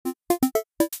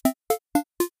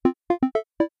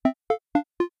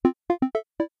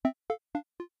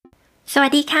สวั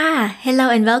สดีค่ะ Hello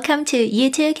and welcome to You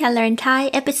Too Can Learn Thai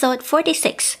episode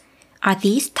 46. Are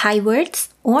these Thai words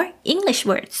or English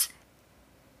words?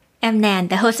 I'm Nan,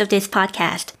 the host of this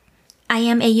podcast. I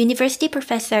am a university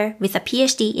professor with a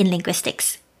PhD in linguistics.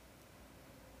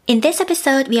 In this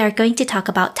episode, we are going to talk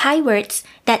about Thai words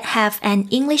that have an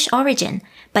English origin,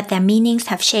 but their meanings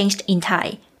have changed in Thai.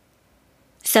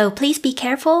 So please be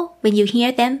careful when you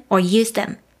hear them or use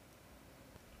them.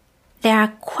 There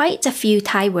are quite a few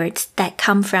Thai words that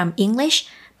come from English,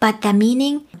 but their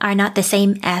meaning are not the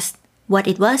same as what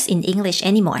it was in English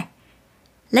anymore.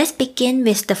 Let's begin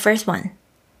with the first one.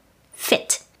 Fit.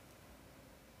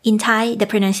 In Thai,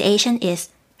 the pronunciation is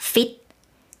fit,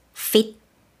 fit.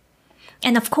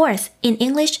 And of course, in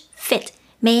English, fit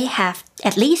may have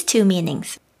at least two meanings.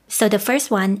 So the first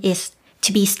one is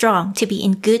to be strong, to be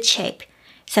in good shape.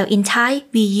 So in Thai,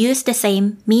 we use the same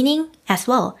meaning as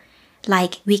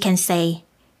well.Like we can say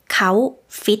เขา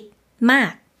fit มา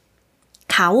ก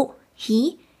เขา he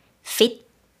fit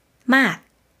มาก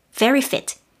very fit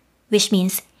which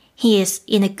means he is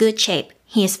in a good shape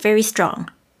he is very strong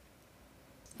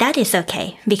that is okay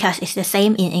because it's the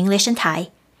same in English and Thai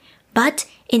but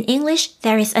in English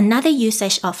there is another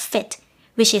usage of fit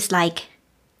which is like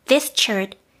this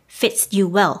shirt fits you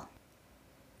well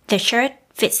the shirt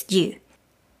fits you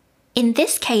in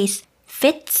this case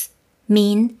fits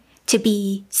mean to be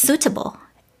suitable.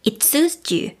 It suits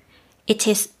you. It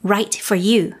is right for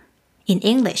you in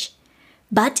English.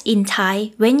 But in Thai,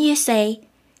 when you say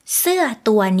เสื้อ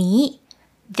ตัวนี้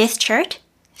this shirt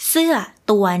เสื้อ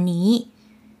ตัวนี้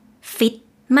fit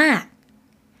มาก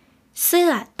เสื้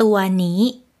อตัวนี้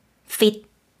fit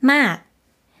มาก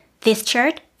this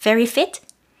shirt very fit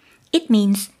it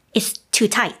means it's too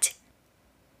tight.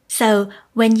 So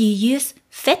when you use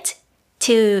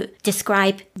fit,to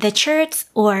describe the shirts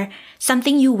or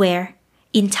something you wear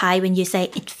in Thai when you say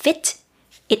it fit,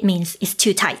 it means it's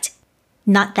too tight.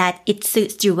 Not that it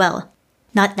suits you well.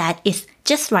 Not that it's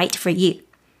just right for you.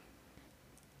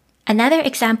 Another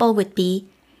example would be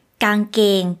กางเก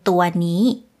งตัวนี้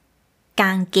ก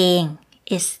างเกง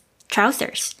is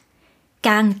trousers. ก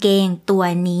างเกงตัว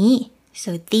นี้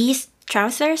so these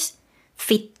trousers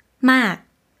fit มาก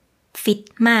fit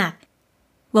มาก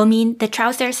will mean the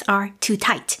trousers are too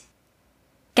tight.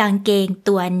 กางเกง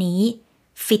ตัวนี้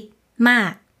fit มา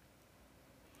ก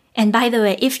And by the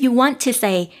way, if you want to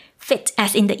say fit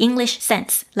as in the English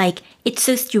sense, like it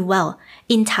suits you well,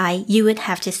 in Thai you would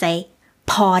have to say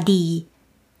พอดี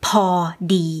พอ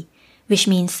ดี which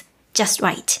means just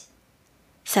right.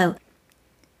 So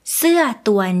เสื้อ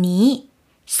ตัวนี้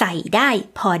ใส่ได้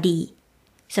พอดี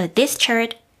So this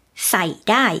shirt ใส่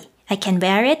ได้ I can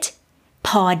wear it พ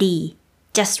อดี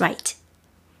just right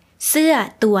เสื้อ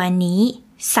ตัวนี้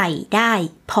ใส่ได้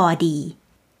พอดี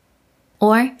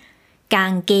or กา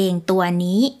งเกงตัว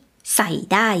นี้ใส่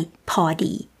ได้พอ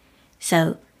ดี so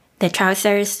the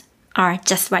trousers are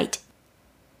just right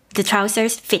the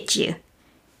trousers fit you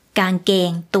กางเก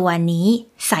งตัวนี้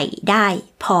ใส่ได้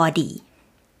พอดี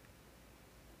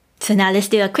so now let's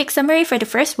do a quick summary for the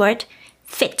first word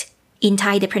fit in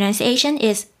Thai the pronunciation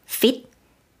is fit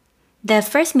the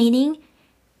first meaning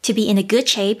to be in a good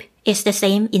shape is the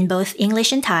same in both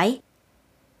English and Thai,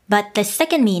 but the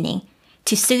second meaning,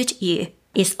 to suit you,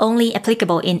 is only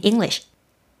applicable in English.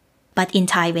 But in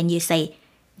Thai, when you say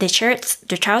the shirts,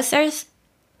 the trousers,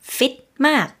 fit ม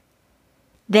าก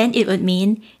then it would mean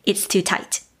it's too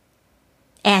tight.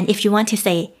 And if you want to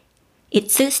say it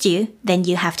suits you, then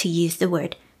you have to use the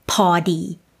word พอดี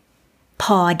พ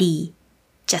อดี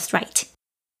just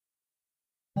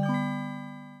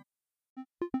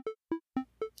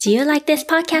right.Do you like this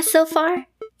podcast so far?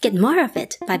 Get more of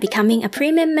it by becoming a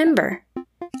premium member.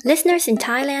 Listeners in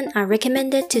Thailand are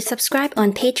recommended to subscribe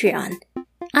on Patreon.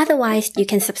 Otherwise, you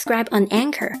can subscribe on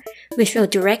Anchor, which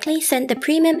will directly send the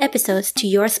premium episodes to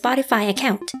your Spotify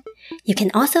account. You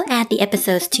can also add the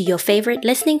episodes to your favorite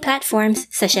listening platforms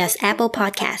such as Apple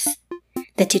Podcasts.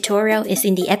 The tutorial is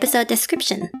in the episode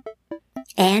description.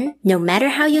 And no matter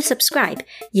how you subscribe,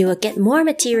 you will get more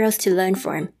materials to learn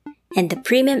from.And the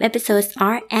premium episodes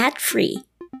are ad-free.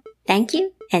 Thank you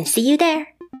and see you there.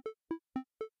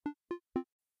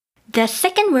 The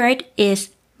second word is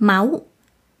เมา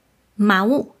เมา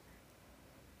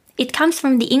It comes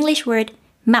from the English word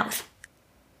mouth.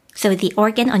 So the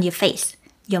organ on your face,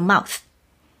 your mouth.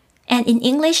 And in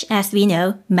English, as we know,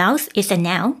 mouth is a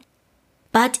noun.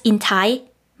 But in Thai,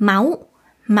 เมา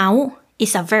เมา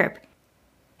is a verb.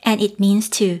 And it means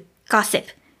to gossip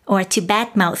or to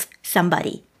badmouth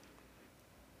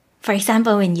somebody.For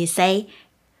example, when you say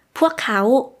พวกเขา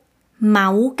เมา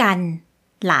กัน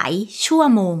หลายชั่ว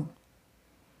โมง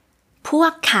พว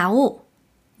กเขา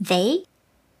they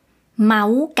เมา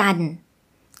กัน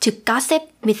to gossip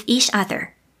with each other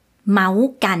เมา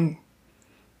กัน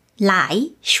หลาย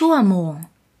ชั่วโมง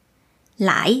ห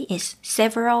ลาย is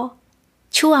several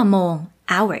ชั่วโมง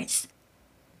hours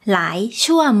หลาย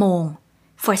ชั่วโมง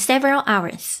for several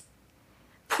hours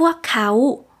พวกเขา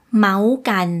เมา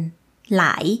กันหล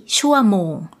ายชั่วโม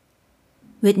ง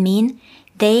would mean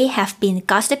they have been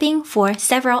gossiping for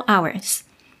several hours.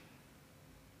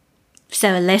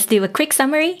 So let's do a quick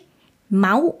summary. เม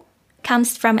า comes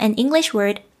from an English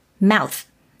word mouth,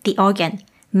 the organ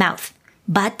mouth,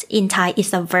 but in Thai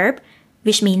is a verb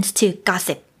which means to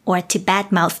gossip or to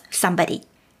badmouth somebody.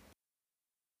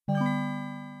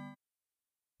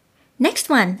 Next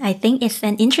one, I think is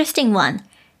an interesting one.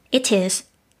 It is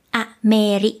อเม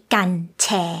ริกันแช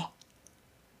ร์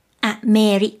อเม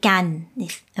ริกัน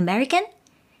is American.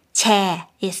 Share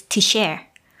is to share.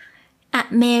 อ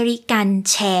เมริกัน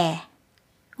แชร์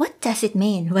What does it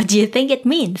mean? What do you think it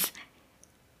means?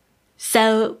 So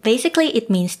basically it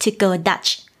means to go Dutch,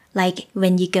 like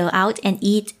when you go out and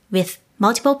eat with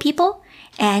multiple people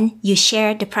and you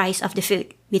share the price of the food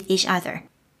with each other.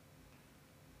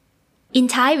 In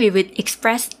Thai, we would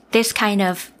express this kind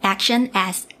of action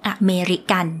as อเมริ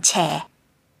กันแชร์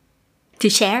to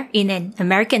share in an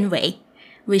American way,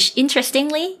 which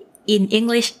interestingly, in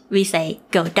English, we say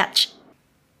go Dutch.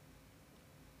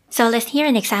 So let's hear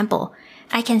an example.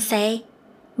 I can say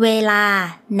เวลา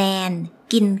แนน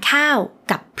กินข้าว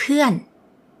กับเพื่อน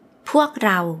พวกเ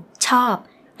ราชอบ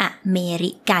อเม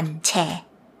ริกันแชร์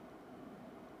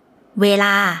เวล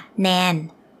าแนน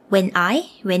when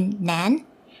Nan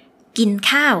กิน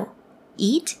ข้าว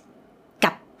eat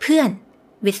กับเพื่อน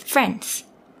with friends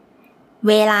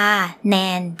เวลาแน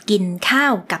นกินข้า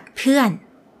วกับเพื่อน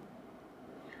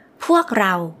พวกเร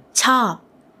าชอบ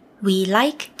we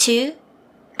like to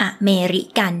อเมริ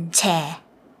กันแชร์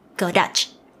go Dutch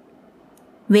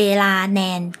เวลาแน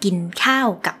นกินข้าว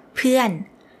กับเพื่อน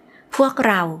พวก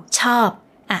เราชอบ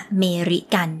อเมริ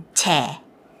กันแชร์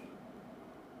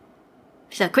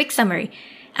So quick summary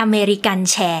อเมริกัน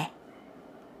แชร์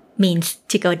means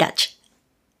to go Dutch.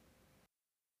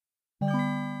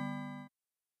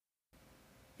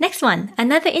 Next one,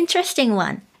 another interesting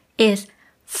one is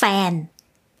fan.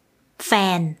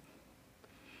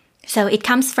 So it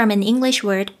comes from an English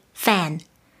word fan,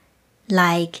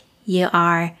 like you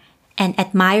are an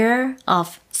admirer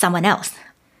of someone else,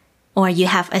 or you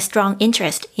have a strong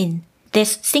interest in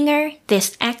this singer,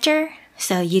 this actor,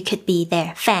 so you could be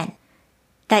their fan.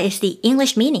 That is the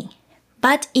English meaning.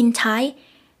 But in Thai,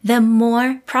 the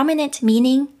more prominent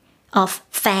meaning of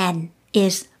fan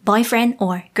is boyfriend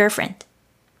or girlfriend.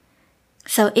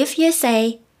 So if you say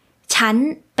ฉัน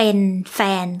เป็นแฟ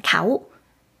นเขา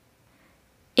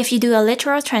If you do a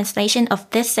literal translation of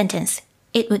this sentence,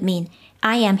 it would mean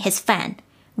I am his fan,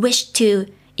 which to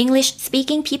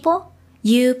English-speaking people,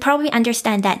 you probably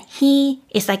understand that he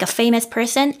is like a famous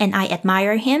person and I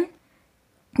admire him.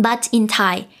 But in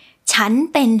Thai, ฉัน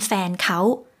เป็นแฟนเขา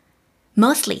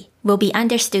mostly will be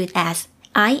understood as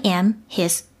I am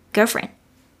his girlfriend.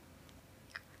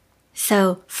 So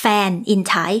fan in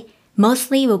Thai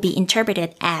mostly will be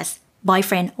interpreted as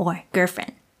boyfriend or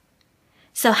girlfriend.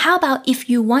 So how about if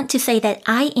you want to say that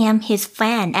I am his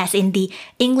fan as in the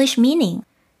English meaning?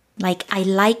 Like I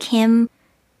like him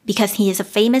because he is a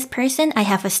famous person, I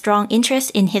have a strong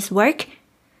interest in his work.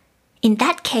 In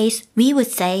that case, we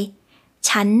would say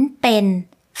ฉันเป็น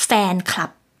แฟนคลั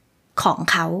บของ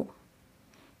เขา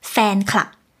Fan club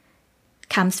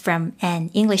comes from an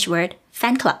English word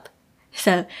fan club.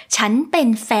 So ฉันเป็น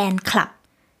แฟนคลับ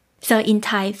So in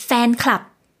Thai, fan club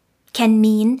can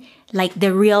mean like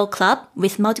the real club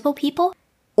with multiple people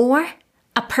or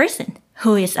a person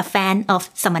who is a fan of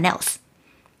someone else.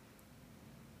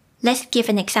 Let's give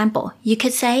an example. You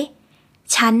could say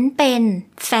ฉันเป็น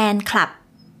แฟนคลับ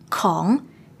ของ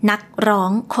นักร้อ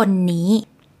งคนนี้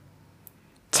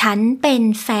ฉันเป็น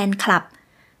แฟนคลับ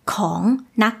ของ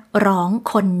นักร้อง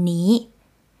คนนี้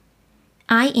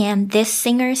I am this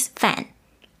singer's fan.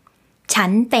 ฉั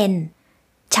นเป็น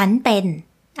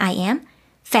I am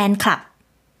แฟนคลับ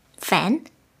fan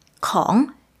ของ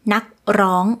นัก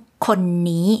ร้องคน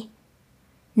นี้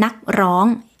นักร้อง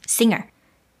singer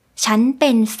ฉันเป็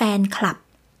นแฟนคลับ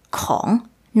ของ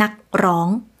นักร้อง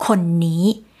คนนี้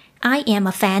I am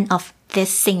a fan of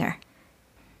this singer.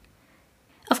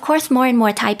 Of course, more and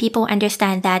more Thai people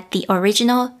understand that the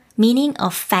original meaning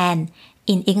of fan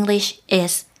in English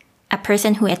is a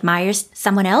person who admires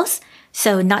someone else,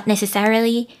 so not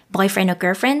necessarily boyfriend or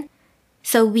girlfriend.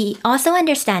 So we also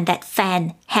understand that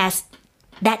fan has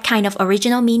that kind of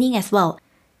original meaning as well.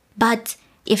 But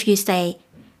if you say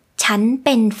ฉันเ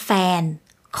ป็นแฟน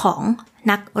ของ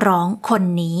นักร้องคน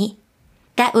นี้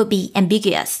That would be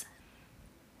ambiguous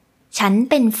ฉัน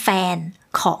เป็นแฟน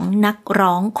ของนัก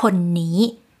ร้องคนนี้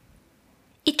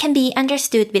It can be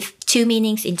understood with two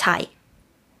meanings in Thai.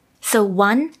 So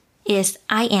one is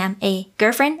I am a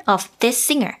girlfriend of this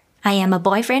singer. I am a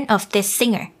boyfriend of this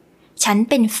singer. ฉัน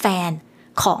เป็นแฟน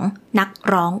ของนัก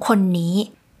ร้องคนนี้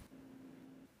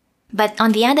But on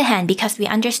the other hand, because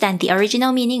we understand the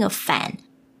original meaning of fan,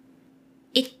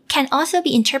 it can also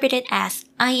be interpreted as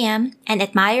I am an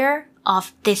admirer of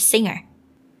this singer.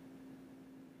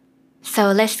 So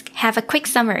let's have a quick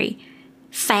summary.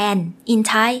 Fan in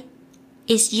Thai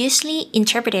is usually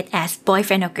interpreted as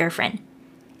boyfriend or girlfriend.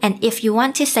 And if you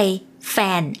want to say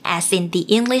fan as in the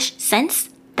English sense,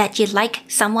 that you like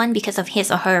someone because of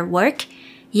his or her work,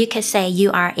 you could say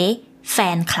you are a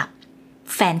fan club.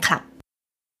 Fan club.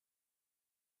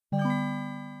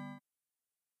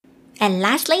 And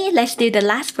lastly, let's do the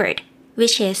last word,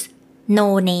 which is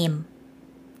no name.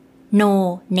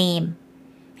 No name.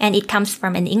 And it comes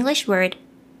from an English word,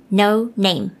 no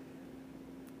name.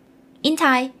 In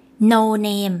Thai, no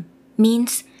name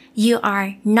means you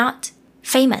are not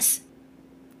famous.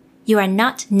 You are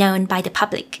not known by the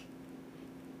public.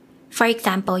 For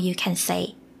example, you can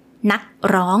say นัก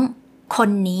ร้องคน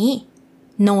นี้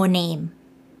no name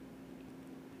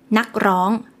นักร้อ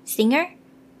ง singer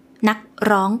นัก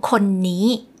ร้องคนนี้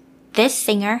this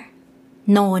singer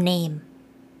no name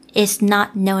is not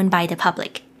known by the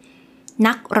public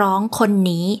นักร้องคน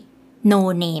นี้ no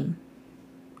name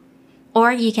or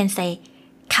you can say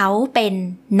เขาเป็น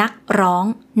นักร้อง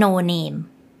no name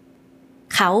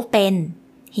เขาเป็น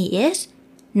he is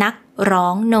นักร้อ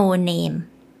ง no name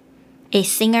a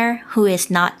singer who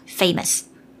is not famous.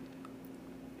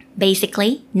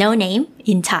 Basically, no name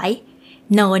in Thai,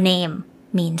 no name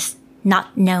means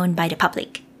not known by the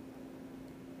public.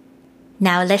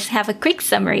 Now let's have a quick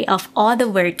summary of all the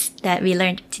words that we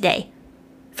learned today.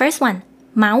 First one,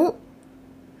 เมาส์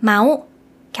เมาส์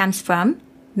comes from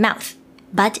mouth,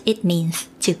 but it means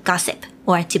to gossip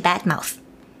or to badmouth.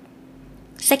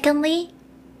 Secondly,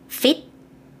 fit.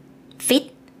 Fit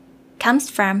comes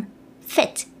from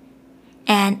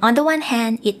fit.And on the one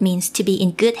hand, it means to be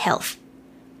in good health.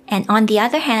 And on the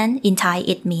other hand, in Thai,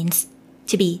 it means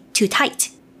to be too tight.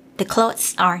 The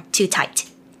clothes are too tight.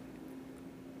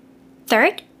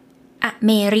 Third, อเ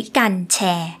มริกันแช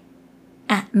ร์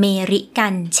อเมริกั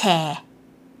นแชร์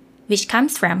which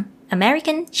comes from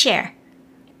American share.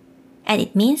 And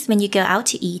it means when you go out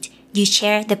to eat, you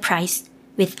share the price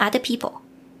with other people.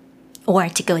 Or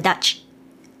to go Dutch,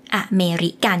 อเม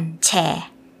ริกันแชร์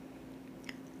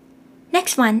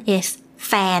Next one is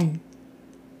fan.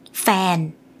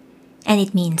 Fan. And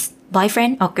it means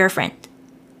boyfriend or girlfriend.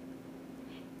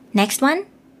 Next one,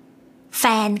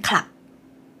 fan club.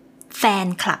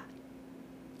 Fan club.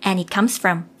 And it comes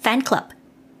from fan club.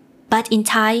 But in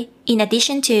Thai, in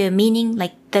addition to meaning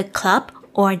like the club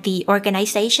or the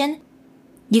organization,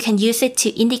 you can use it to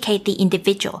indicate the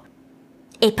individual.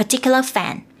 A particular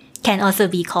fan can also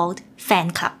be called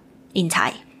fan club in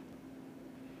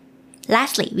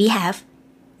Thai.Lastly, we have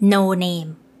no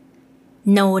name.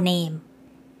 No name,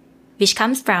 which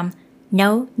comes from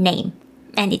no name,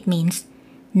 and it means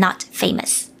not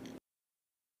famous.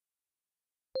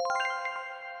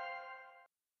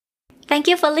 Thank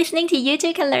you for listening to You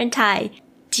Too Can Learn Thai.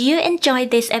 Do you enjoy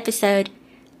this episode?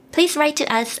 Please write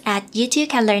to us at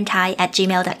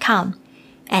youtoocanlearnthai@gmail.com.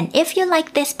 And if you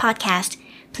like this podcast,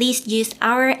 please use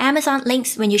our Amazon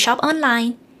links when you shop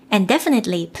online.And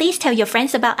definitely, please tell your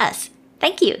friends about us.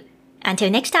 Thank you. Until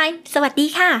next time, สวัสดี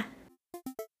ค่ะ